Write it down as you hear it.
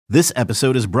This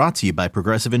episode is brought to you by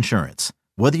Progressive Insurance.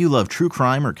 Whether you love true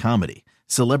crime or comedy,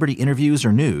 celebrity interviews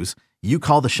or news, you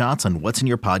call the shots on what's in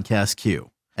your podcast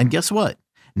queue. And guess what?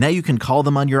 Now you can call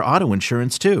them on your auto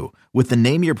insurance too with the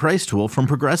Name Your Price tool from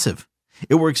Progressive.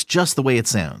 It works just the way it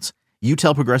sounds. You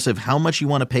tell Progressive how much you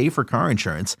want to pay for car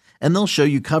insurance, and they'll show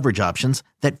you coverage options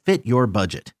that fit your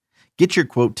budget. Get your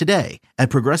quote today at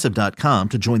Progressive.com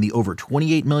to join the over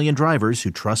 28 million drivers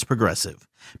who trust Progressive.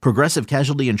 Progressive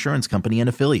Casualty Insurance Company and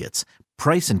Affiliates.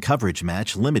 Price and coverage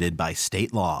match limited by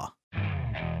state law.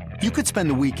 You could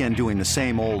spend the weekend doing the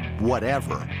same old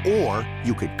whatever, or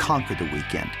you could conquer the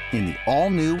weekend in the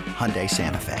all-new Hyundai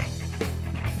Santa Fe.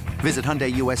 Visit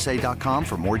HyundaiUSA.com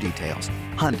for more details.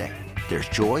 Hyundai, there's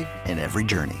joy in every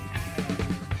journey.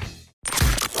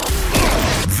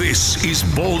 This is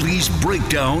Baldy's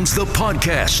Breakdowns, the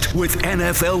podcast with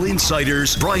NFL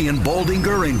insiders Brian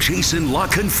Baldinger and Jason La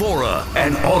Canfora,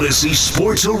 an Odyssey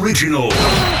Sports original.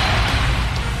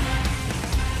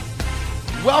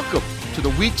 Welcome to the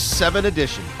Week 7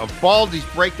 edition of Baldy's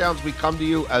Breakdowns. We come to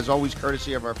you, as always,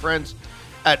 courtesy of our friends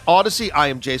at Odyssey. I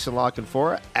am Jason La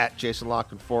Canfora, at Jason La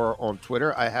Canfora on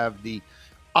Twitter. I have the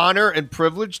honor and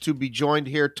privilege to be joined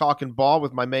here talking ball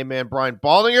with my main man, Brian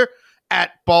Baldinger,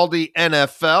 at Baldy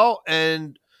NFL,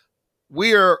 and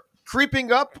we are creeping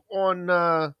up on,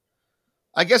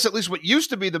 I guess, at least what used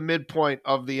to be the midpoint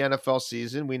of the NFL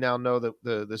season. We now know that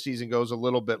the season goes a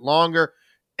little bit longer,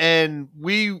 and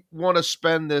we want to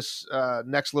spend this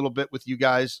next little bit with you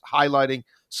guys highlighting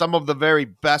some of the very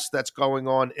best that's going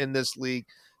on in this league.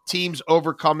 Teams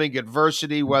overcoming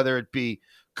adversity, whether it be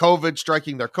COVID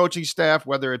striking their coaching staff,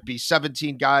 whether it be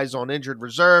 17 guys on injured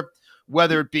reserve,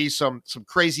 whether it be some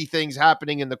crazy things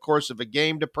happening in the course of a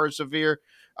game to persevere,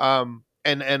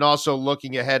 and also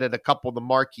looking ahead at a couple of the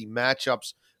marquee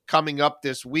matchups coming up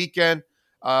this weekend.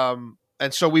 And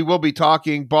so we will be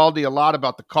talking, Baldy, a lot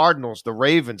about the Cardinals, the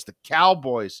Ravens, the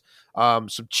Cowboys,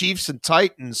 some Chiefs and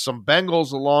Titans, some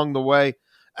Bengals along the way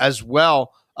as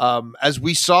well. As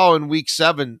we saw in Week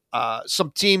 7,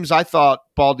 some teams, I thought,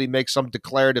 Baldy, make some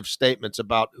declarative statements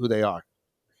about who they are.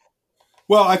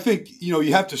 Well, I think,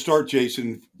 you have to start,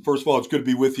 Jason. First of all, it's good to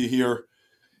be with you here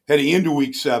heading into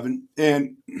Week 7.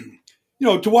 And,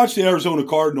 to watch the Arizona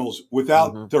Cardinals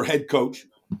without their head coach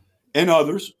and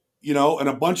others, and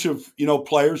a bunch of,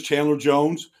 players, Chandler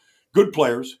Jones, good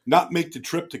players, not make the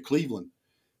trip to Cleveland.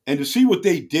 And to see what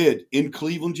they did in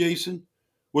Cleveland, Jason,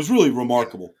 was really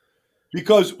remarkable.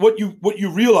 Because what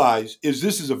you realize is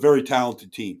this is a very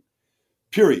talented team,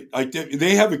 period. Like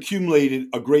they have accumulated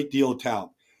a great deal of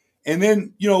talent. And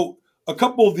then, a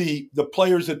couple of the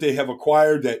players that they have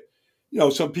acquired that,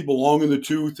 some people long in the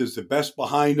tooth is the best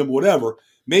behind them, whatever.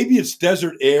 Maybe it's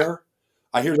desert air.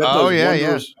 I hear that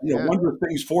does wondrous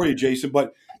things for you, Jason.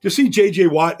 But to see J.J.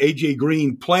 Watt, A.J.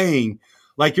 Green playing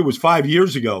like it was 5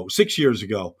 years ago, 6 years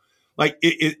ago, like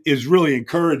it is really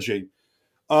encouraging.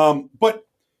 But,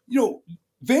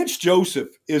 Vance Joseph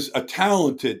is a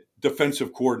talented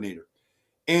defensive coordinator.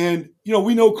 And,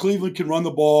 we know Cleveland can run the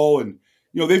ball and,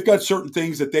 they've got certain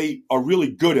things that they are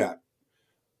really good at.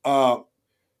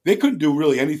 They couldn't do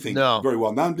really anything very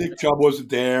well. Now Nick Chubb wasn't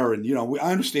there, and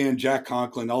I understand Jack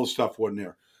Conklin, all the stuff wasn't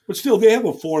there, but still they have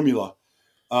a formula.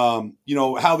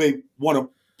 How they want to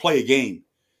play a game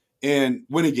and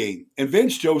win a game. And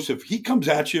Vance Joseph, he comes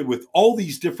at you with all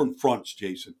these different fronts,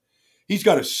 Jason. He's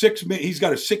got a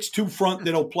 6'2" front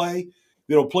that'll play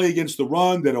against the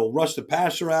run, that'll rush the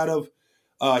passer out of.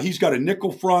 He's got a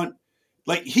nickel front,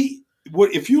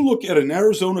 if you look at an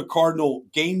Arizona Cardinal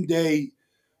game day,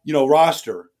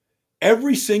 roster,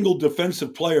 every single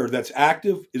defensive player that's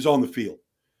active is on the field.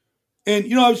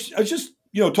 And, I was just,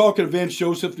 talking to Vance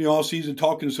Joseph in the offseason,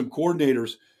 talking to some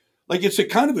coordinators, it's a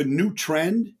kind of a new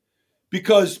trend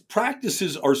because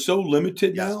practices are so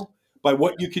limited now by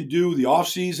what you can do. The off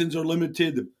seasons are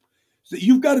limited.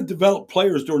 You've got to develop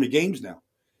players during the games now.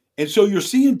 And so you're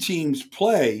seeing teams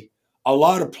play a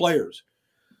lot of players.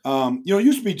 It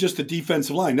used to be just the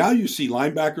defensive line. Now you see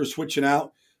linebackers switching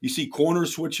out. You see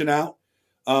corners switching out.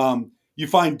 You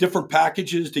find different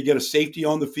packages to get a safety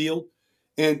on the field.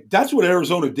 And that's what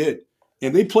Arizona did.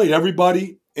 And they played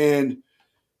everybody. And,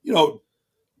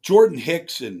 Jordan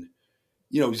Hicks and,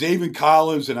 Zaven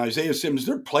Collins and Isaiah Simmons,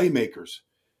 they're playmakers.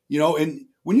 And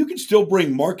when you can still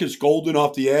bring Marcus Golden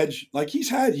off the edge, he's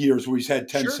had years where he's had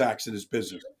 10 sacks in his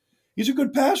business. He's a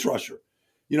good pass rusher.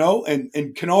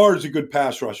 And Kennard is a good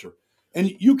pass rusher.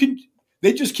 And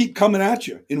they just keep coming at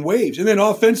you in waves. And then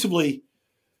offensively,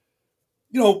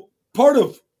 part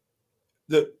of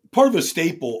a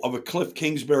staple of a Cliff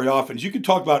Kingsbury offense, you can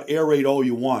talk about air raid all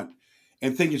you want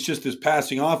and think it's just this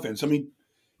passing offense. I mean,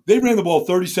 they ran the ball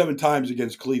 37 times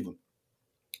against Cleveland.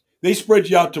 they spread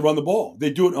you out to run the ball.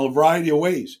 They do it in a variety of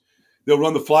ways. They'll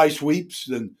run the fly sweeps,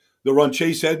 and they'll run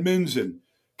Chase Edmonds and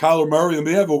Kyler Murray. I mean,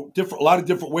 they have a lot of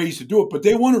different ways to do it, but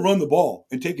they want to run the ball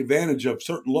and take advantage of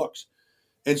certain looks.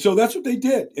 And so that's what they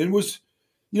did. And it was,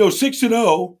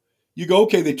 6-0. You go,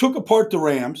 okay, they took apart the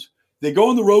Rams. They go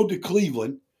on the road to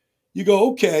Cleveland. You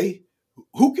go, okay,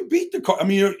 who can beat the Cardinals? I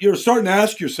mean, you're starting to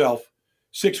ask yourself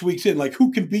 6 weeks in, like,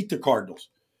 who can beat the Cardinals?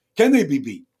 Can they be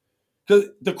beat? Because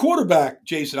the quarterback,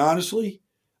 Jason, honestly,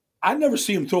 I never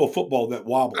see him throw a football that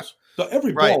wobbles. So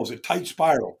every ball is a tight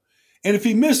spiral. And if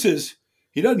he misses,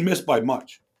 he doesn't miss by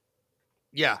much.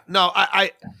 Yeah. No,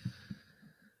 I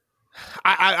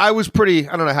was pretty,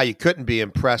 I don't know how you couldn't be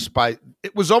impressed by,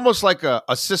 it was almost like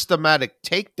a systematic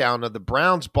takedown of the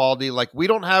Browns, Baldy. Like, we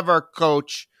don't have our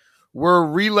coach. We're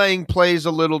relaying plays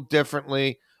a little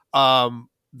differently.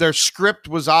 Their script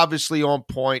was obviously on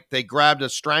point. They grabbed a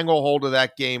stranglehold of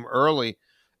that game early,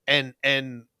 and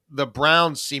the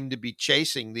Browns seemed to be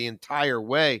chasing the entire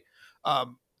way.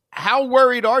 How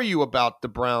worried are you about the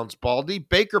Browns, Baldy?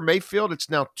 Baker Mayfield, it's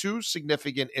now 2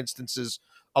 significant instances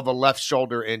of a left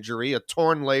shoulder injury, a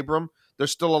torn labrum.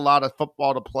 There's still a lot of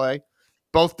football to play.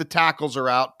 Both the tackles are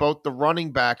out. Both the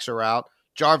running backs are out.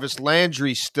 Jarvis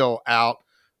Landry's still out.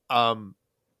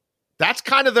 That's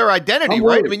kind of their identity,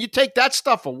 right? I mean, you take that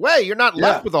stuff away, you're not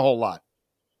left with a whole lot.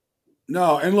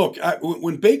 No, and look,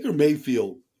 when Baker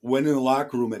Mayfield went in the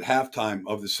locker room at halftime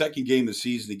of the second game of the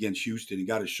season against Houston and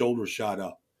got his shoulder shot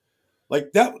up,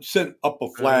 like, that sent up a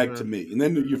flag to me. And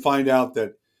then you find out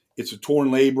that it's a torn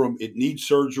labrum. It needs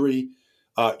surgery.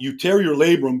 You tear your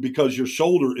labrum because your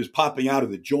shoulder is popping out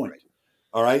of the joint.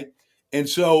 All right. And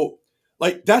so,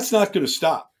 like, that's not going to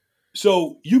stop.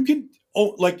 So you can,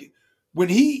 like, when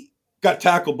he got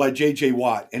tackled by J.J.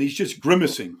 Watt and he's just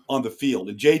grimacing on the field,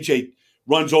 and J.J.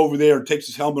 runs over there and takes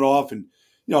his helmet off, and,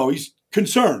 he's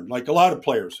concerned, like a lot of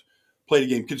players play the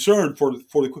game, concerned for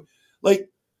the, like,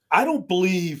 I don't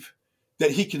believe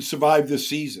that he can survive this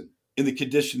season in the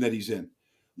condition that he's in.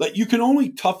 Like, you can only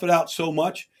tough it out so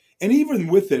much. And even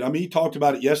with it, I mean, he talked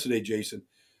about it yesterday, Jason,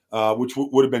 which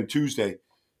would have been Tuesday.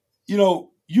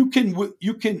 You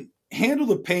can handle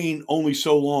the pain only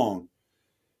so long,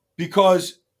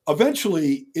 because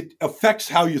eventually it affects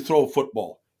how you throw a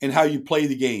football and how you play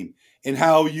the game and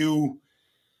how you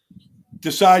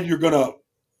decide you're going to,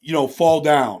 fall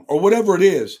down or whatever it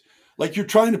is. Like, you're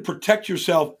trying to protect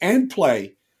yourself and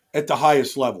play at the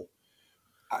highest level.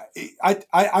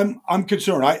 I'm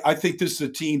concerned. I think this is a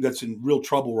team that's in real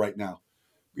trouble right now,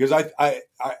 because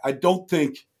I don't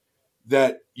think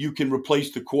that you can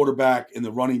replace the quarterback and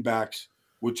the running backs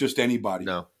with just anybody.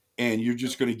 No. And you're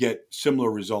just going to get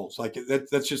similar results. Like,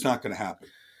 that's just not going to happen.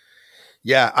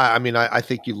 Yeah, I mean, I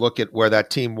think you look at where that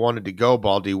team wanted to go,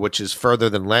 Baldy, which is further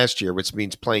than last year, which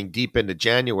means playing deep into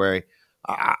January.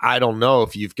 I don't know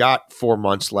if you've got 4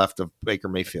 months left of Baker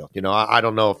Mayfield. I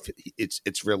don't know if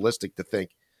it's realistic to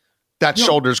think that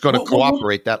shoulder's going to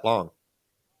cooperate that long.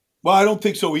 Well, I don't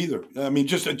think so either. I mean,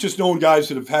 just knowing guys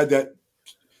that have had that,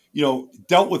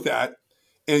 dealt with that,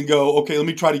 and go, okay, let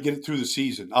me try to get it through the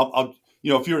season. I'll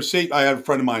if you're a safety, I had a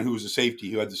friend of mine who was a safety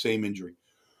who had the same injury,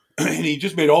 and he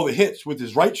just made all the hits with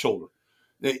his right shoulder.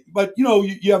 But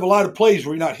you have a lot of plays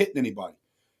where you're not hitting anybody.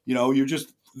 You're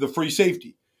just the free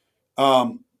safety.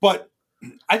 But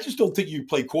I just don't think you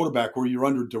play quarterback where you're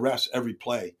under duress every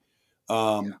play.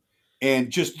 And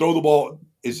just throw the ball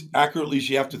as accurately as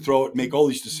you have to throw it, make all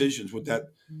these decisions with that.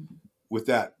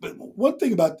 But one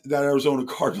thing about that Arizona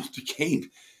Cardinals game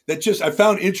that I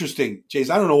found interesting, Chase,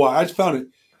 I don't know why, I just found it,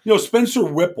 Spencer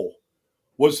Whipple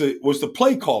was the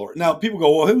play caller. Now, people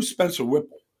go, well, who's Spencer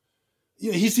Whipple?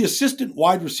 He's the assistant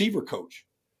wide receiver coach.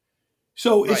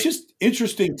 So It's just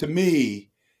interesting to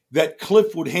me that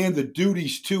Cliff would hand the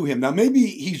duties to him. Now, maybe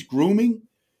he's grooming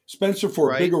Spencer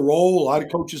for a bigger role. A lot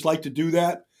of coaches like to do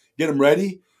that, get him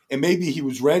ready, and maybe he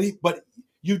was ready. But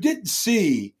you didn't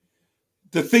see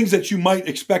the things that you might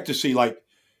expect to see, like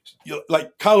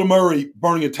Kyler Murray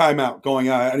burning a timeout, going,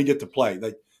 I didn't get to play.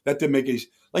 Like, that didn't make any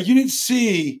sense. Like, you didn't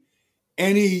see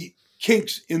any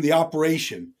kinks in the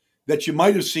operation that you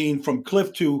might have seen from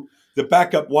Cliff to the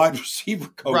backup wide receiver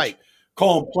coach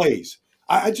calling plays.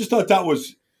 I just thought that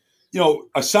was,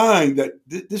 a sign that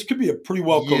this could be a pretty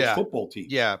well-coached football team.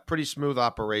 Yeah, pretty smooth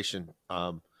operation.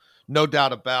 No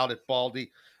doubt about it,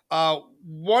 Baldy.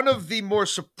 One of the more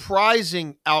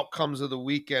surprising outcomes of the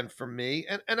weekend for me,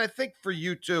 and I think for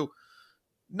you too,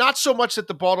 not so much that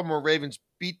the Baltimore Ravens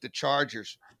beat the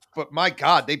Chargers, but my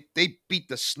God, they beat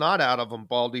the snot out of them,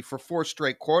 Baldy, for 4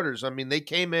 straight quarters. I mean, they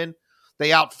came in,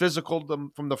 they out-physicaled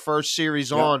them from the first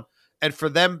series on, and for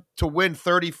them to win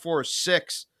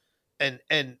 34-6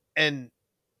 and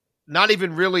not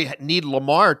even really need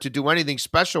Lamar to do anything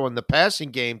special in the passing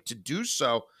game to do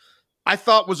so, I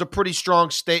thought was a pretty strong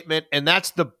statement. And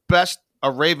that's the best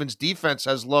a Ravens defense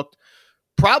has looked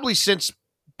probably since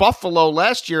Buffalo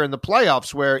last year in the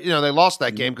playoffs, where, they lost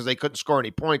that game because they couldn't score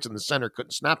any points and the center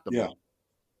couldn't snap the ball.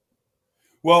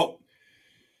 Well,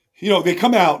 they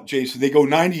come out, Jason, they go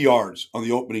 90 yards on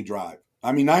the opening drive.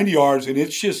 90 yards, and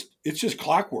it's just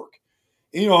clockwork.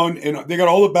 And they got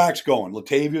all the backs going.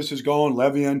 Latavius is going,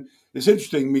 Le'Veon. It's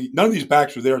interesting. None of these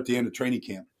backs were there at the end of training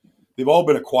camp. They've all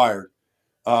been acquired.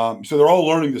 So they're all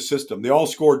learning the system. They all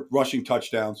scored rushing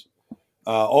touchdowns,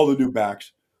 all the new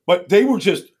backs. But they were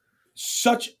just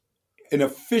such an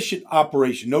efficient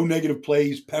operation. No negative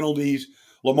plays, penalties.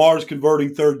 Lamar's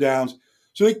converting third downs.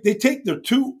 So they take their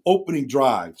two opening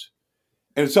drives,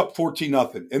 and it's up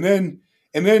 14-0. And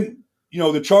then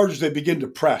the Chargers, they begin to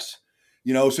press.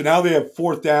 So now they have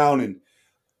fourth down, and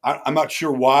I'm not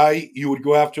sure why you would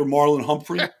go after Marlon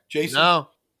Humphrey, Jason. No.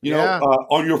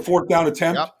 On your fourth down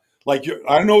attempt. Yep. Like,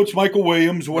 I know it's Michael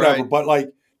Williams, whatever, but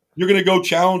like, you're going to go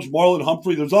challenge Marlon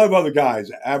Humphrey. There's a lot of other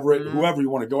guys, Everett, whoever you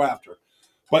want to go after.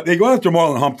 But they go after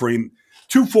Marlon Humphrey.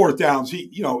 2 fourth downs,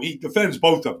 he defends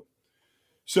both of them.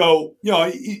 So,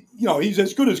 he's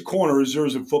as good as corner as there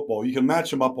is in football. You can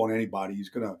match him up on anybody. He's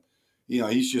going to,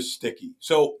 he's just sticky.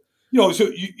 So,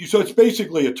 so it's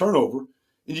basically a turnover,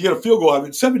 and you get a field goal out of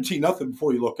it, 17-0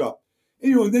 before you look up.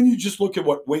 And, then you just look at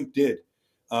what Wink did,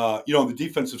 on the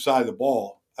defensive side of the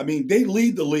ball. They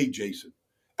lead the league, Jason,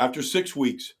 after 6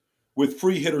 weeks with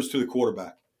free hitters to the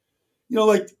quarterback.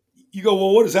 You go,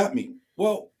 well, what does that mean?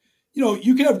 Well,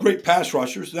 you can have great pass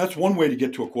rushers. That's one way to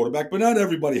get to a quarterback, but not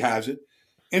everybody has it.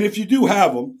 And if you do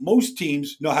have them, most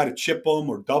teams know how to chip them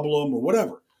or double them or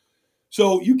whatever.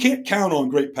 So you can't count on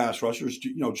great pass rushers,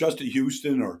 Justin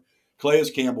Houston or Calais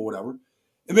Campbell, whatever.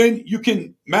 And then you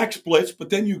can max blitz, but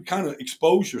then you kind of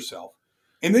expose yourself.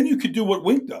 And then you could do what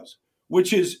Wink does,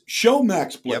 which is show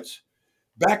max blitz,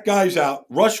 back guys out,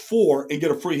 rush 4, and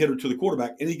get a free hitter to the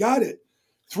quarterback. And he got it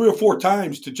 3 or 4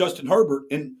 times to Justin Herbert.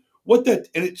 And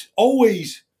it's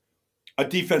always a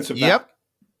defensive back.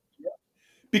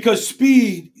 Because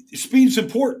speed's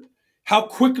important. How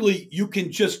quickly you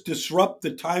can just disrupt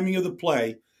the timing of the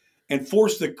play and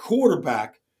force the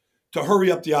quarterback to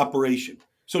hurry up the operation.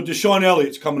 So Deshaun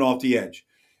Elliott's coming off the edge.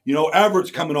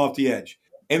 Everett's coming off the edge.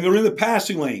 And they're in the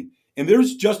passing lane. And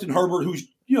there's Justin Herbert, who's,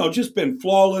 just been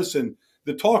flawless and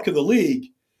the talk of the league.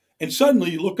 And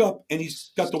suddenly you look up and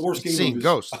he's got the worst game of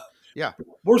his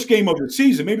worst game of the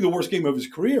season, maybe the worst game of his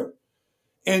career.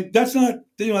 And that's not,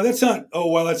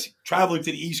 that's traveling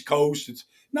to the East Coast.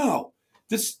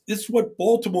 This is what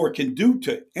Baltimore can do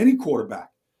to any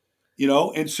quarterback,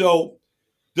 and so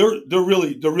they're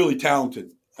really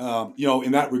talented,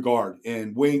 in that regard.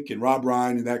 And Wink and Rob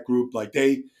Ryan and that group, like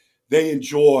they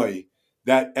enjoy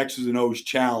that X's and O's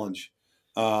challenge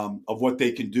of what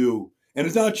they can do. And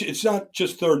it's not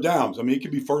just third downs. It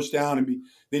could be first down and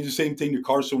they did the same thing to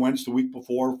Carson Wentz the week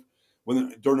before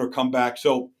during their comeback.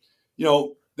 So,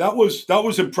 that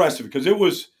was impressive because it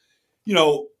was,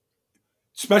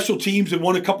 special teams had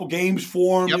won a couple games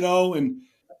for him, and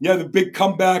the big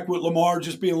comeback with Lamar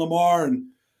just being Lamar, and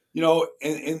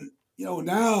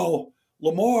now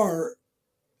Lamar,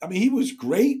 he was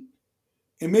great,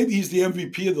 and maybe he's the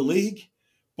MVP of the league,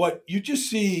 but you just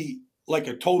see like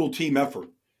a total team effort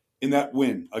in that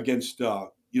win against the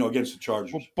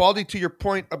Chargers. Well, Baldy, to your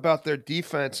point about their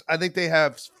defense, I think they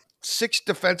have 6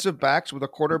 defensive backs with a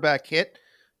quarterback hit.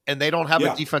 And they don't have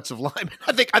a defensive lineman.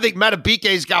 I think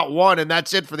Matabike's got 1, and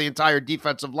that's it for the entire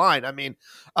defensive line.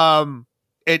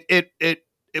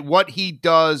 What he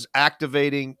does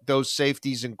activating those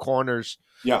safeties and corners,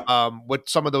 with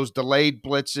some of those delayed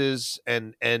blitzes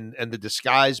and the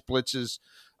disguised blitzes,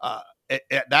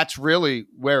 that's really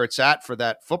where it's at for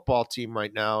that football team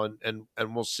right now. And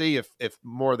we'll see if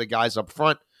more of the guys up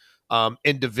front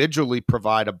individually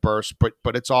provide a burst, but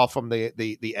it's all from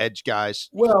the edge guys.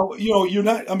 Well, you're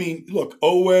not. Look,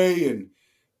 Owe and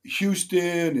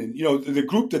Houston, and the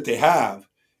group that they have,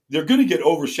 they're going to get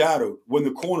overshadowed when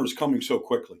the corner's coming so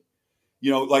quickly.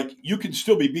 Like you can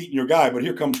still be beating your guy, but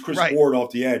here comes Chris Ford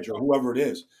off the edge or whoever it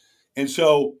is, and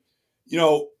so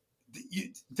the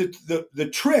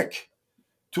trick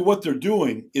to what they're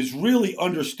doing is really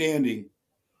understanding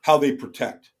how they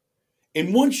protect.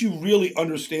 And once you really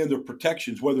understand their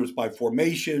protections, whether it's by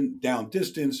formation, down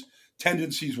distance,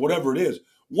 tendencies, whatever it is,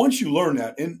 once you learn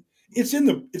that, and it's in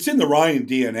the Ryan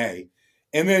DNA,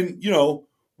 and then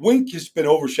Wink has been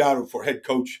overshadowed for head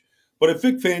coach, but if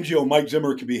Vic Fangio and Mike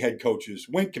Zimmer can be head coaches,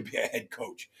 Wink can be a head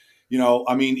coach.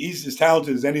 He's as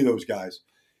talented as any of those guys,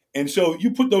 and so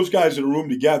you put those guys in a room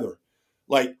together,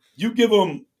 like you give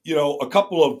them a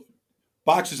couple of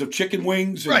boxes of chicken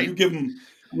wings and Right. you give them,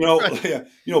 Right.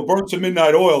 burn some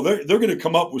midnight oil, they're going to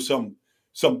come up with some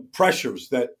pressures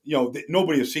that, that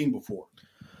nobody has seen before.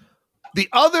 The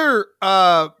other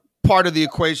part of the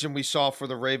equation we saw for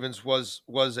the Ravens was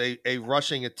a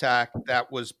rushing attack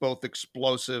that was both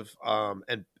explosive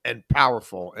and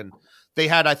powerful. And they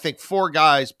had, I think, 4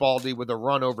 guys, Baldy, with a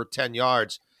run over 10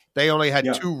 yards. They only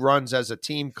had 2 runs as a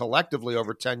team collectively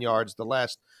over 10 yards the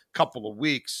last couple of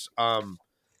weeks.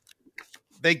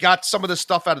 They got some of the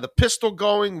stuff out of the pistol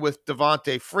going with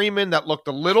Devontae Freeman that looked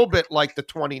a little bit like the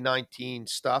 2019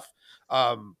 stuff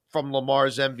from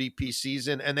Lamar's MVP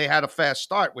season. And they had a fast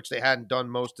start, which they hadn't done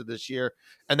most of this year.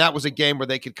 And that was a game where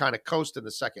they could kind of coast in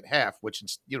the second half, which,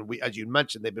 as you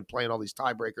mentioned, they've been playing all these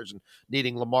tiebreakers and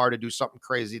needing Lamar to do something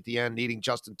crazy at the end, needing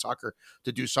Justin Tucker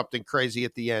to do something crazy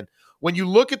at the end. When you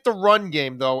look at the run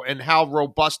game, though, and how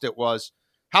robust it was,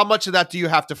 how much of that do you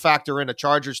have to factor in a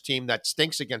Chargers team that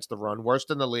stinks against the run, worst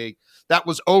in the league, that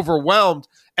was overwhelmed,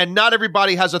 and not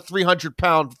everybody has a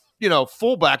 300-pound,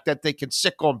 fullback that they can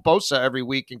sick on Bosa every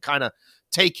week and kind of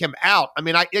take him out. I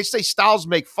mean, they say styles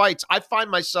make fights. I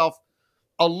find myself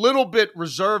a little bit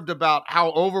reserved about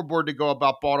how overboard to go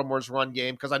about Baltimore's run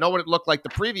game because I know what it looked like the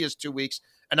previous 2 weeks,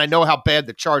 and I know how bad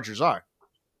the Chargers are.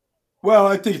 Well,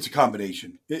 I think it's a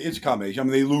combination. It's a combination. I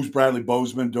mean, they lose Bradley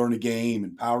Bozeman during the game,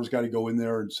 and Powers got to go in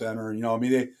there and center.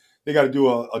 They got to do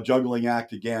a juggling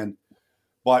act again.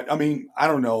 But, I mean, I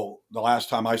don't know the last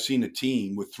time I've seen a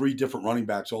team with 3 different running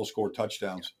backs all score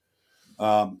touchdowns.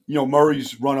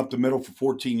 Murray's run up the middle for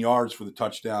 14 yards for the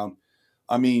touchdown.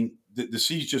 I mean, the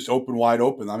C's just open, wide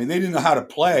open. I mean, they didn't know how to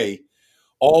play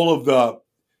all of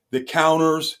the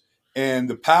counters and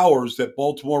the powers that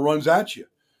Baltimore runs at you.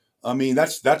 I mean,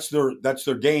 that's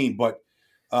their game, but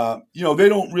they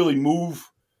don't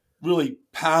really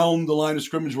pound the line of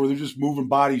scrimmage where they're just moving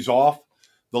bodies off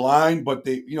the line. But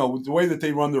they, with the way that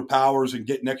they run their powers and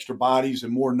getting extra bodies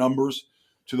and more numbers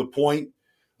to the point,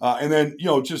 and then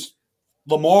just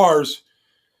Lamar's,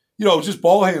 just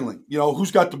ball handling.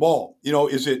 Who's got the ball?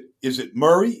 Is it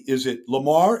Murray? Is it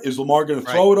Lamar? Is Lamar going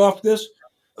to throw it off this?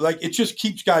 Like it just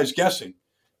keeps guys guessing,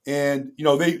 and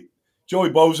Joey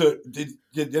Bosa,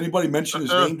 did anybody mention his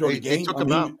name during the game? They took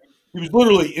him out. He was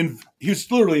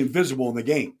literally invisible in the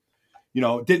game.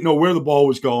 Didn't know where the ball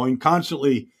was going,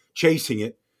 constantly chasing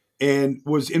it, and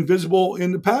was invisible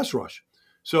in the pass rush.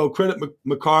 So credit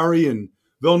Macari and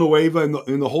Villanueva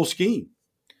and the whole scheme.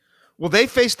 Well, they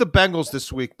faced the Bengals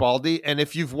this week, Baldy, and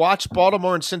if you've watched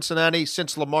Baltimore and Cincinnati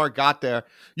since Lamar got there,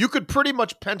 you could pretty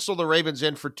much pencil the Ravens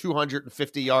in for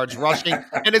 250 yards rushing,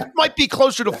 and it might be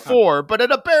closer to 4, but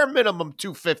at a bare minimum,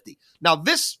 250. Now,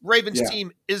 this Ravens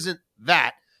team isn't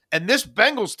that, and this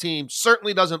Bengals team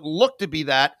certainly doesn't look to be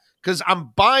that because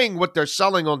I'm buying what they're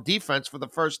selling on defense for the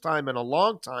first time in a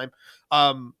long time.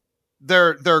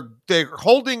 They're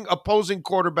holding opposing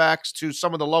quarterbacks to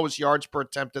some of the lowest yards per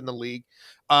attempt in the league.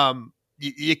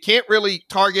 You can't really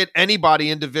target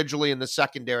anybody individually in the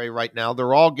secondary right now.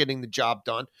 They're all getting the job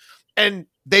done. And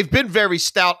they've been very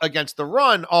stout against the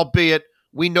run, albeit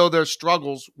we know their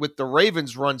struggles with the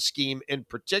Ravens run scheme in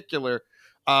particular.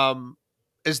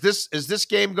 Is this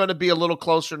game going to be a little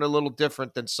closer and a little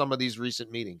different than some of these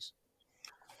recent meetings?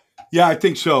 Yeah, I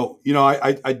think so.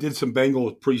 I did some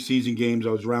Bengals preseason games.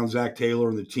 I was around Zach Taylor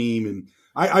and the team, and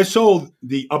I saw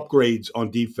the upgrades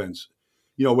on defense.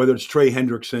 Whether it's Trey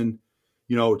Hendrickson,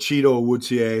 Cheeto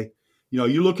Awuzie.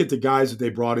 You look at the guys that they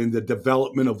brought in, the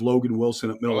development of Logan Wilson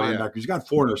at middle linebacker. He's got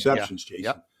 4 interceptions, Jason.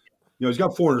 Yep. He's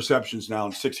got 4 interceptions now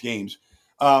in 6 games.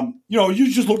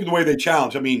 You just look at the way they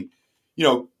challenge. I mean,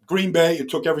 Green Bay, it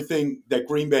took everything that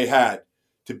Green Bay had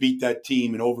to beat that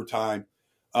team in overtime.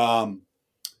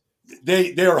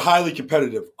 They are highly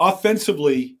competitive.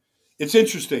 Offensively, it's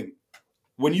interesting.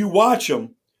 When you watch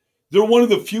them, they're one of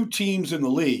the few teams in the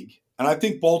league, and I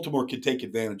think Baltimore could take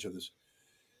advantage of this.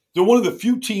 They're one of the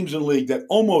few teams in the league that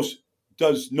almost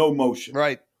does no motion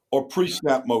or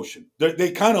pre-snap motion.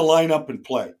 They kind of line up and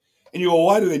play. And you go,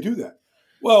 why do they do that?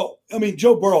 Well, I mean,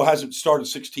 Joe Burrow hasn't started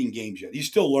 16 games yet. He's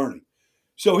still learning.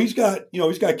 So he's got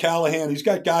Callahan. He's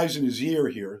got guys in his ear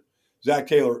here, Zach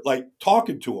Taylor, like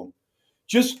talking to him.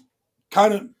 Just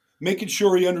kind of making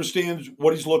sure he understands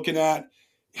what he's looking at,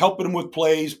 helping him with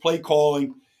plays, play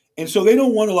calling. And so they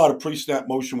don't want a lot of pre-snap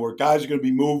motion where guys are going to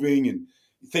be moving and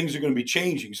things are going to be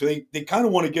changing. So they kind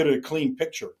of want to get a clean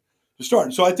picture to start.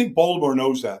 And so I think Baltimore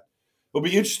knows that. It'll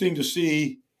be interesting to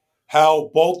see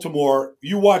how Baltimore –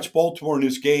 you watch Baltimore in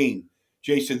this game,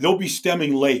 Jason, they'll be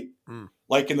stemming late.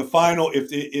 Like in the final,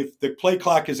 if the play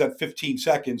clock is at 15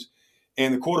 seconds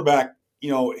and the quarterback,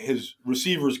 his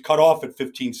receivers cut off at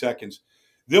 15 seconds,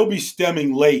 they'll be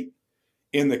stemming late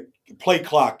in the play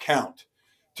clock count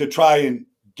to try and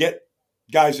get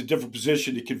guys a different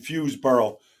position to confuse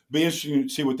Burrow. Be interesting to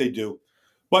see what they do.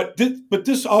 But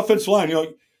this offensive line,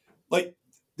 like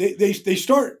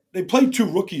they played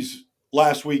 2 rookies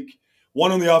last week,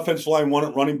 one on the offensive line, one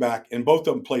at running back, and both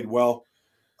of them played well.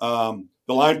 The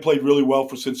line played really well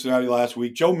for Cincinnati last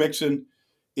week. Joe Mixon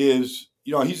is,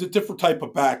 he's a different type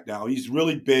of back now. He's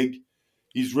really big.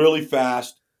 He's really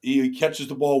fast. He catches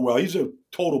the ball well. He's a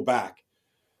total back.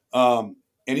 And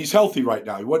he's healthy right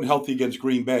now. He wasn't healthy against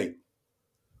Green Bay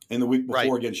in the week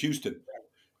before against Houston.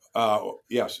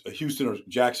 Houston or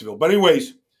Jacksonville. But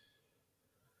anyways,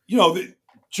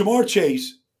 Ja'Marr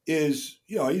Chase is,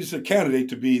 he's a candidate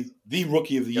to be the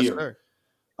rookie of the year.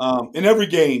 In every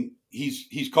game,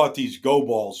 he's caught these go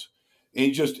balls, and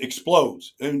he just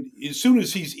explodes. And as soon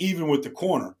as he's even with the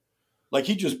corner, like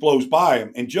he just blows by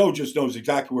him, and Joe just knows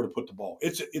exactly where to put the ball.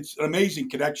 It's an amazing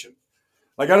connection.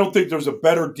 Like I don't think there's a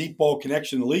better deep ball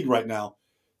connection in the league right now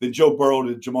than Joe Burrow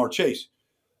to Ja'Marr Chase.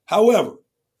 However,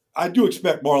 I do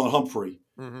expect Marlon Humphrey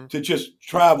to just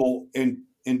travel and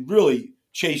really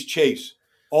chase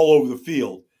all over the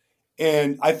field.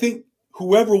 And I think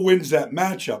whoever wins that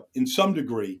matchup in some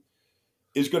degree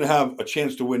is going to have a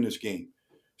chance to win this game.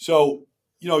 So,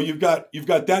 you've got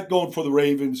that going for the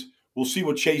Ravens. We'll see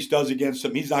what Chase does against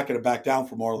him. He's not going to back down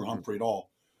from Marlon Humphrey at all.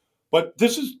 But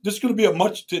this is going to be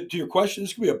to your question,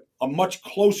 this is going to be a much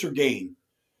closer game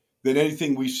than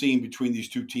anything we've seen between these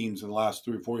two teams in the last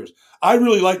 3 or 4 years. I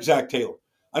really like Zach Taylor.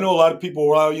 I know a lot of people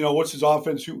were, what's his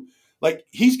offense?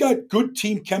 He's got good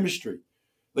team chemistry.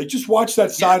 Like, just watch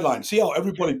that sideline. See how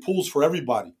everybody pulls for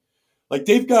everybody. Like,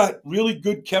 they've got really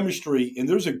good chemistry, and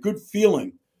there's a good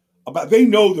feeling about. They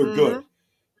know they're good,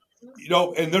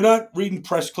 and they're not reading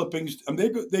press clippings. I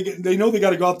mean, they know they got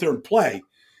to go out there and play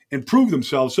and prove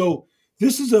themselves. So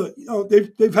this is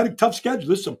they've had a tough schedule.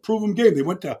 This is a proven game. They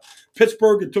went to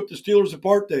Pittsburgh and took the Steelers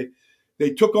apart. They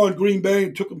took on Green Bay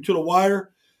and took them to the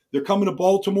wire. They're coming to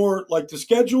Baltimore. Like, the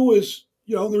schedule is,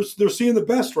 they're seeing the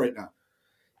best right now.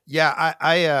 Yeah,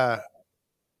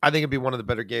 I think it'd be one of the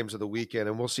better games of the weekend,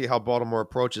 and we'll see how Baltimore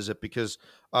approaches it, because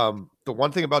the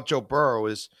one thing about Joe Burrow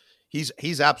is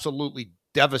he's absolutely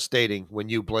devastating when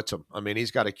you blitz him. I mean,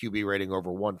 he's got a QB rating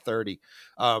over 130.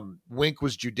 Wink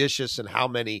was judicious in how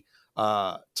many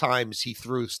times he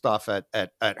threw stuff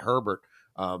at Herbert.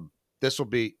 This will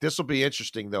be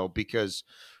interesting though, because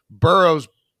Burrow's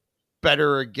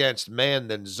better against man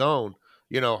than zone.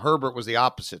 Herbert was the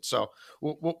opposite. So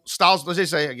styles, as they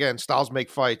say again, styles make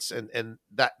fights, and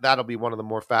that'll be one of the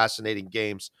more fascinating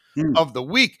games of the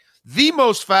week. The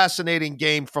most fascinating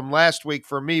game from last week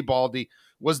for me, Baldy,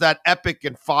 was that epic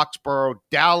in Foxborough,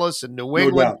 Dallas and New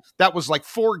England. That was like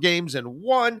 4 games in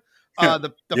one.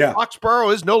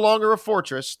 Foxborough is no longer a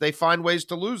fortress. They find ways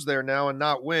to lose there now and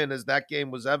not win, as that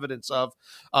game was evidence of.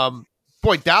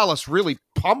 Dallas really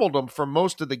pummeled them for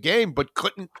most of the game, but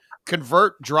couldn't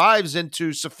convert drives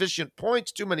into sufficient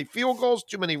points. Too many field goals,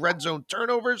 too many red zone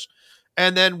turnovers,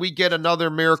 and then we get another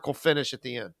miracle finish at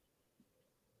the end.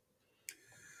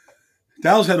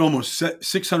 Dallas had almost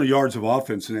 600 yards of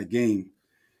offense in that game.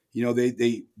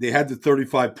 They had the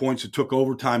 35 points. It took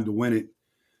overtime to win it.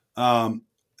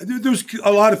 There's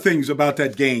a lot of things about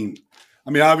that game.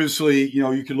 I mean, obviously,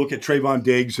 you can look at Trayvon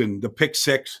Diggs and the pick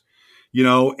 6,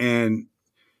 and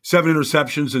 7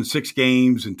 interceptions in 6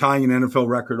 games and tying an NFL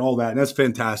record, all that. And that's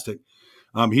fantastic.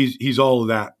 He's all of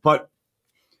that. But,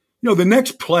 the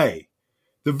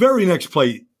very next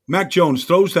play, Mac Jones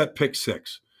throws that pick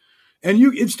 6. And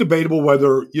it's debatable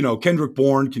whether, Kendrick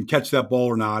Bourne can catch that ball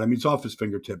or not. I mean, it's off his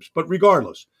fingertips. But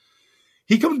regardless,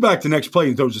 he comes back the next play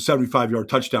and throws a 75-yard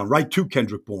touchdown right to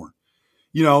Kendrick Bourne,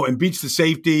 and beats the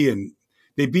safety. And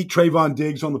they beat Trayvon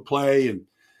Diggs on the play. And,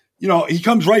 he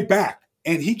comes right back.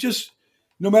 And he just,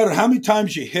 no matter how many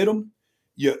times you hit him,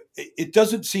 it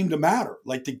doesn't seem to matter.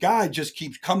 Like, the guy just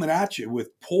keeps coming at you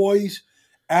with poise,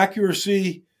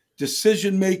 accuracy,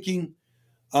 decision-making.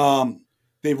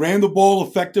 They ran the ball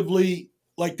effectively.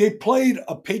 Like, they played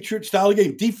a Patriot-style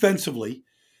game defensively,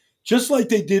 just like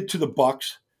they did to the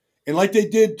Bucs and like they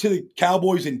did to the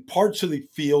Cowboys in parts of the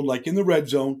field, like in the red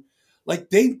zone.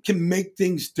 Like, they can make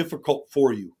things difficult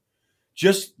for you.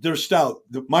 Just their style.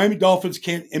 The Miami Dolphins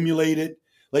can't emulate it.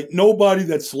 Like, nobody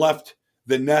that's left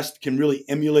the nest can really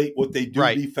emulate what they do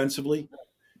defensively.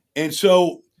 And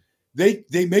so they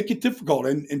make it difficult.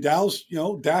 And Dallas,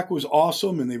 Dak was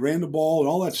awesome, and they ran the ball and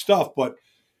all that stuff. But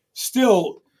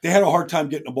still, they had a hard time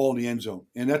getting the ball in the end zone.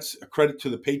 And that's a credit to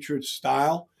the Patriots'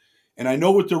 style. And I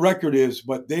know what the record is,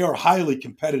 but they are highly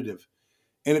competitive.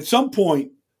 And at some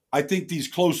point, I think these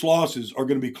close losses are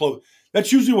going to be close.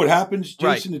 That's usually what happens,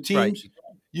 Jason, to teams.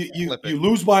 You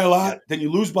lose by a lot, then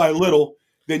you lose by a little,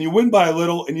 then you win by a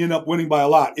little, and you end up winning by a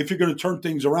lot if you're going to turn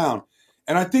things around.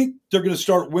 And I think they're going to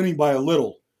start winning by a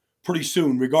little pretty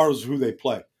soon, regardless of who they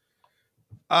play.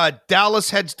 Dallas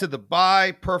heads to the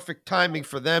bye. Perfect timing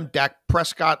for them. Dak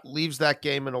Prescott leaves that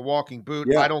game in a walking boot.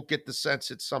 Yeah. I don't get the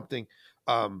sense it's something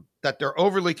that they're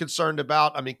overly concerned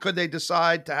about. I mean, could they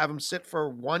decide to have him sit for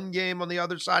one game on the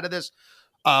other side of this?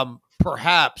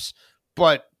 Perhaps.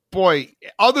 But, boy,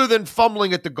 other than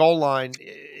fumbling at the goal line,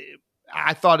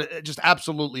 I thought it just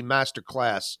absolutely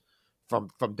masterclass from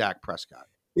Dak Prescott.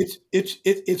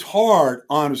 It's hard,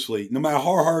 honestly, no matter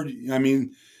how hard. I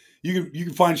mean, you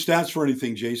can find stats for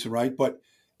anything, Jason, right? But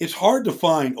it's hard to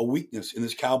find a weakness in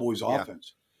this Cowboys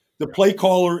offense. The play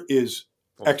caller is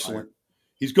excellent.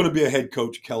 He's going to be a head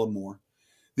coach, Kellen Moore.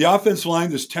 The offensive line,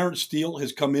 this Terrence Steele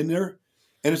has come in there,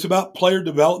 and it's about player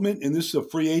development. And this is a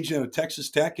free agent out of Texas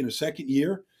Tech in his second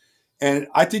year, and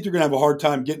I think they're going to have a hard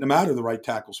time getting him out of the right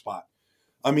tackle spot.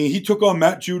 I mean, he took on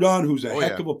Matt Judon, who's a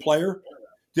heck of a player.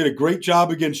 Did a great job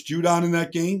against Judon in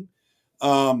that game.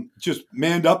 Just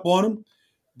manned up on him.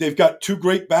 They've got two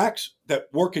great backs that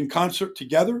work in concert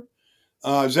together.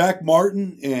 Zach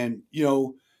Martin and,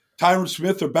 Tyron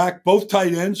Smith are back. Both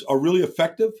tight ends are really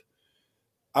effective.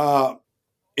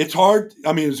 It's hard.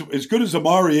 I mean, as good as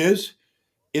Amari is,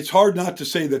 it's hard not to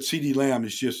say that CeeDee Lamb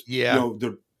is just, he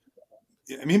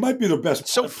might be their best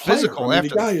so player. Physical after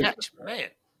the catch, man.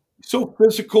 So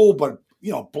physical, but,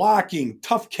 blocking,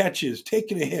 tough catches,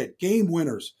 taking a hit, game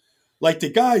winners. Like the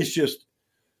guy's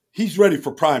he's ready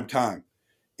for prime time.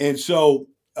 And so,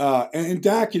 and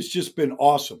Dak has just been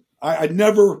awesome.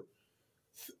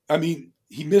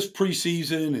 He missed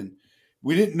preseason and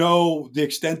we didn't know the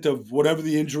extent of whatever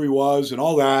the injury was and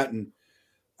all that. And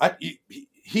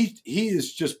he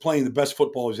is just playing the best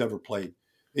football he's ever played.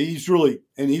 He's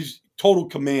total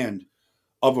command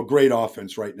of a great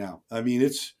offense right now. I mean,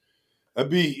 it'd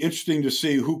be interesting to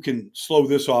see who can slow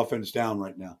this offense down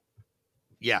right now.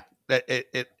 Yeah,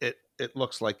 it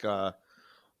looks like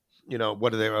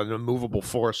what are they, an immovable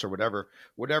force or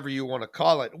whatever you want to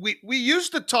call it. We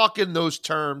used to talk in those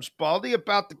terms, Baldy,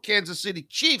 about the Kansas City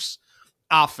Chiefs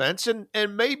offense,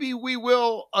 and maybe we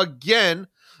will again.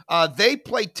 They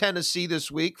play Tennessee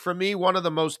this week. For me, one of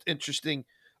the most interesting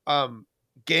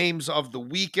games of the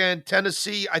weekend.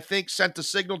 Tennessee, I think, sent a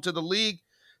signal to the league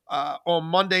on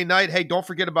Monday night. Hey, don't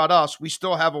forget about us. We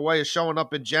still have a way of showing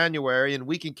up in January, and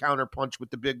we can counterpunch with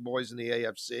the big boys in the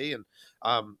AFC. And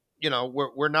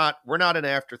we're not an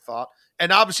afterthought.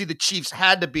 And obviously, the Chiefs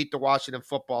had to beat the Washington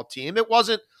football team. It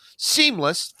wasn't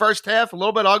seamless. First half, a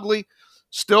little bit ugly.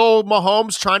 Still,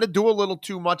 Mahomes trying to do a little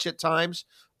too much at times.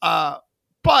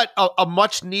 But a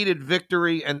much-needed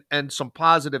victory and some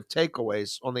positive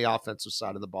takeaways on the offensive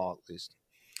side of the ball, at least.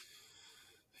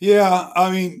 Yeah,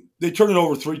 I mean, they turned it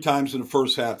over 3 times in the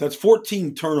first half. That's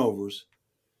 14 turnovers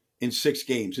in 6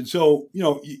 games. And so,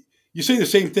 you say the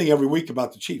same thing every week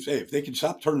about the Chiefs. Hey, if they can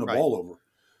stop turning the ball over,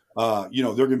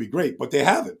 they're going to be great. But they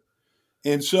haven't.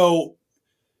 And so,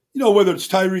 whether it's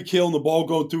Tyreek Hill and the ball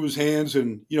going through his hands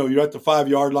and, you're at the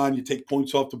 5-yard line, you take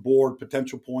points off the board,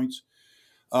 potential points.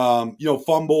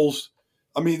 Fumbles.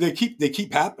 I mean, they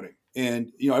keep happening,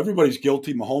 and everybody's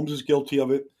guilty. Mahomes is guilty of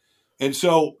it, and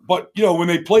so. But when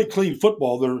they play clean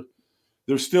football,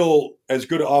 they're still as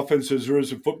good an offense as there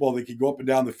is in football. They can go up and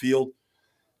down the field.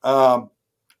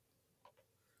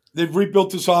 They've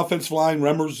rebuilt this offensive line.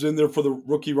 Remmers in there for the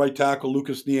rookie right tackle,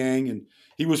 Lucas Niang, and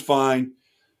he was fine.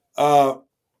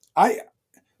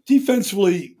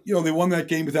 Defensively, they won that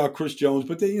game without Chris Jones,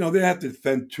 but they have to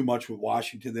defend too much with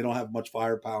Washington. They don't have much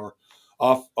firepower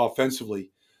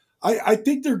offensively. I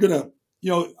think they're going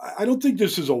to, I don't think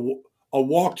this is a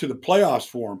walk to the playoffs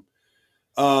for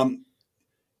them.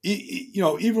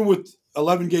 Even with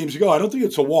 11 games ago, I don't think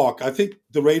it's a walk. I think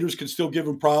the Raiders can still give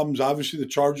them problems. Obviously, the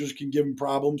Chargers can give them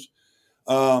problems.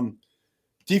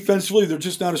 Defensively, they're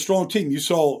just not a strong team. You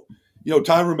saw,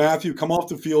 Tyrann Mathieu come off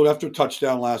the field after a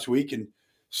touchdown last week and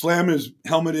slam his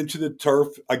helmet into the turf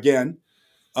again,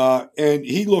 and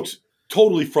he looks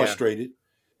totally frustrated.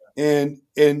 Yeah.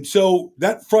 And so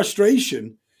that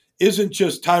frustration isn't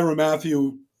just Tyrann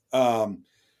Mathieu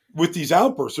with these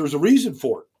outbursts. There's a reason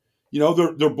for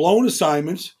it. They're blowing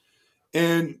assignments,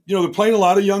 and they're playing a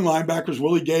lot of young linebackers.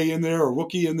 Willie Gay in there, a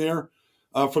rookie in there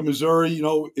from Missouri,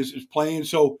 is playing.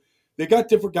 So they got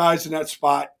different guys in that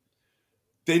spot.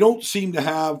 They don't seem to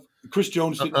have Chris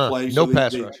Jones didn't play, so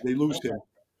they lose him.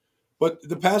 But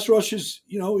the pass rush has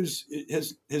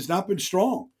not been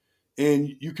strong, and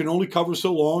you can only cover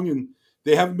so long, and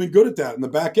they haven't been good at that in the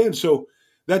back end. So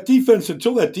that defense,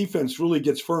 until that defense really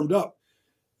gets firmed up,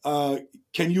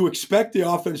 can you expect the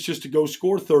offense just to go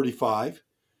score 35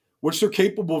 which they're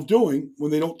capable of doing when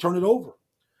they don't turn it over.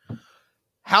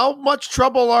 How much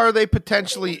trouble are they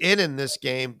potentially in this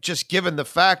game, just given the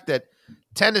fact that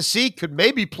Tennessee could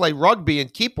maybe play rugby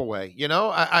and keep away? You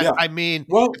know, I mean,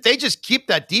 if they just keep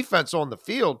that defense on the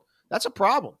field, that's a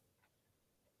problem.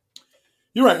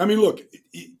 You're right. I mean, look,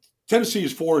 Tennessee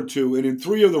is 4-2, and in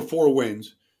 3 of their 4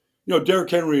 wins, you know, Derrick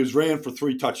Henry has ran for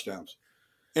 3 touchdowns.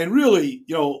 And really,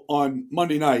 you know, on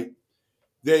Monday night,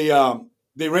 they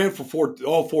ran for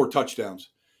all 4 touchdowns.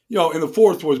 You know, and the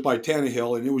 4th was by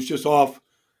Tannehill, and it was just off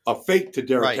a fake to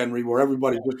Derrick Henry where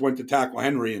everybody just went to tackle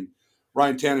Henry, and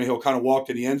Ryan Tannehill kind of walked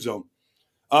to the end zone.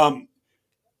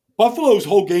 Buffalo's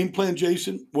whole game plan,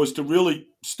 Jason, was to really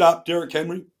stop Derrick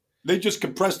Henry. They just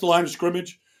compressed the line of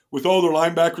scrimmage with all their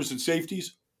linebackers and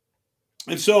safeties.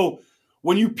 And so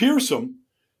when you pierce them,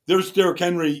 there's Derrick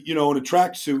Henry, you know, in a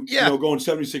tracksuit, you know, going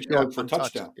 76 yards for a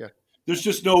touchdown. Yeah. There's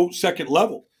just no second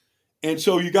level. And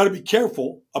so you got to be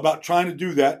careful about trying to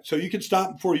do that. So you can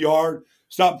stop him for a yard,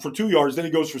 stop him for 2 yards, then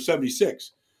he goes for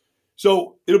 76.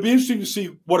 So it'll be interesting to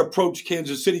see what approach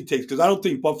Kansas City takes, because I don't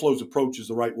think Buffalo's approach is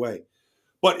the right way.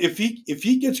 But if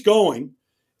he gets going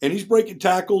and he's breaking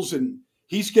tackles and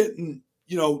he's getting,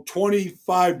 you know,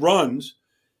 25 runs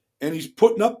and he's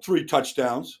putting up 3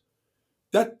 touchdowns,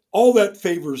 all that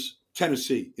favors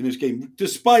Tennessee in this game,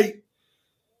 despite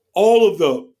all of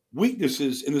the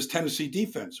weaknesses in this Tennessee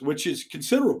defense, which is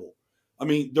considerable. I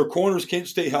mean, their corners can't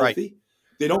stay healthy. Right.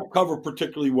 They don't cover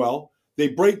particularly well. They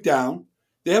break down.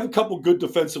 They have a couple good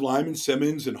defensive linemen,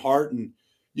 Simmons and Hart and,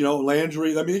 you know,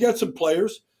 Landry. I mean, they got some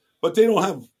players, but they don't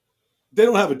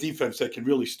have a defense that can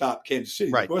really stop Kansas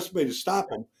City. Right. The best way to stop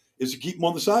them is to keep them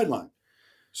on the sideline.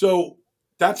 So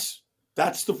that's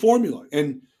the formula.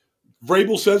 And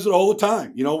Vrabel says it all the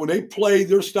time. You know, when they play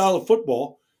their style of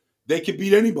football, they can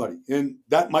beat anybody, and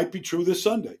that might be true this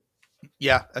Sunday.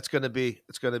 Yeah, it's going to be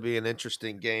an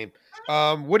interesting game.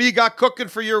 What do you got cooking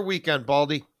for your weekend,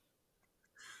 Baldy?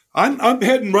 I'm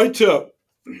heading right to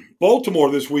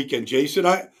Baltimore this weekend, Jason.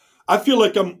 I feel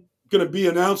like I'm going to be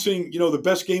announcing, you know, the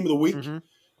best game of the week. Mm-hmm.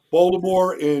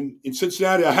 Baltimore and in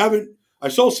Cincinnati. I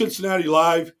saw Cincinnati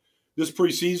live this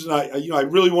preseason. I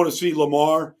really want to see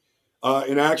Lamar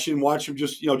in action. Watch him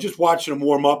just watching him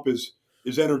warm up is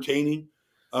entertaining.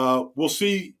 We'll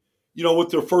see, you know, what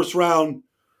their first round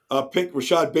pick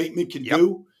Rashad Bateman can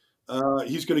do.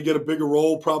 He's going to get a bigger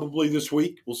role probably this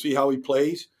week. We'll see how he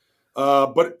plays.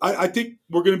 But I think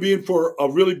we're going to be in for a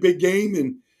really big game,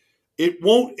 and it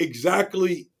won't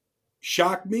exactly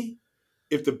shock me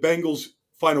if the Bengals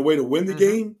find a way to win the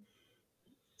game.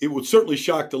 It would certainly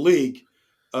shock the league.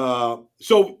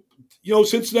 So, you know,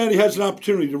 Cincinnati has an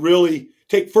opportunity to really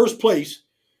take first place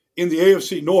in the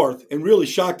AFC North and really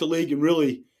shock the league and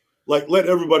really let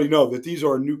everybody know that these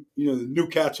are the new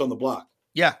cats on the block.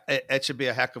 Yeah, it should be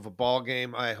a heck of a ball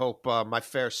game. I hope my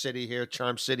fair city here,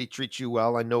 Charm City, treats you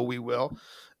well. I know we will.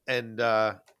 And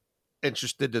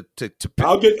interested to pick.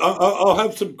 I'll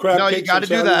have some crab. No, you got to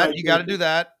do that. You got to do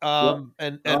that.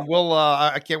 And we'll.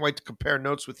 I can't wait to compare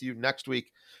notes with you next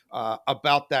week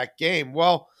about that game.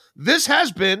 Well, this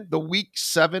has been the Week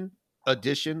 7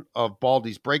 edition of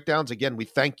Baldy's Breakdowns. Again, we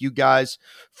thank you guys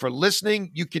for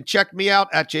listening. You can check me out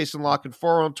at Jason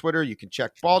Lockenfor on Twitter. You can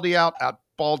check Baldy out at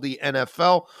Baldy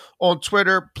NFL on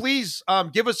Twitter. Please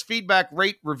give us feedback,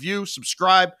 rate, review,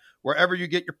 subscribe wherever you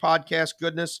get your podcast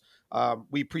goodness.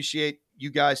 We appreciate you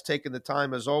guys taking the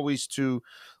time, as always, to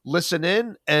listen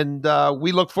in, and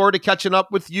we look forward to catching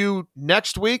up with you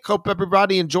next week. Hope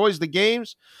everybody enjoys the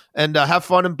games, and have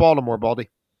fun in Baltimore, Baldy.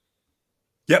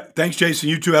 Yep. Thanks, Jason.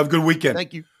 You too. Have a good weekend.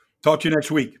 Thank you. Talk to you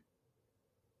next week.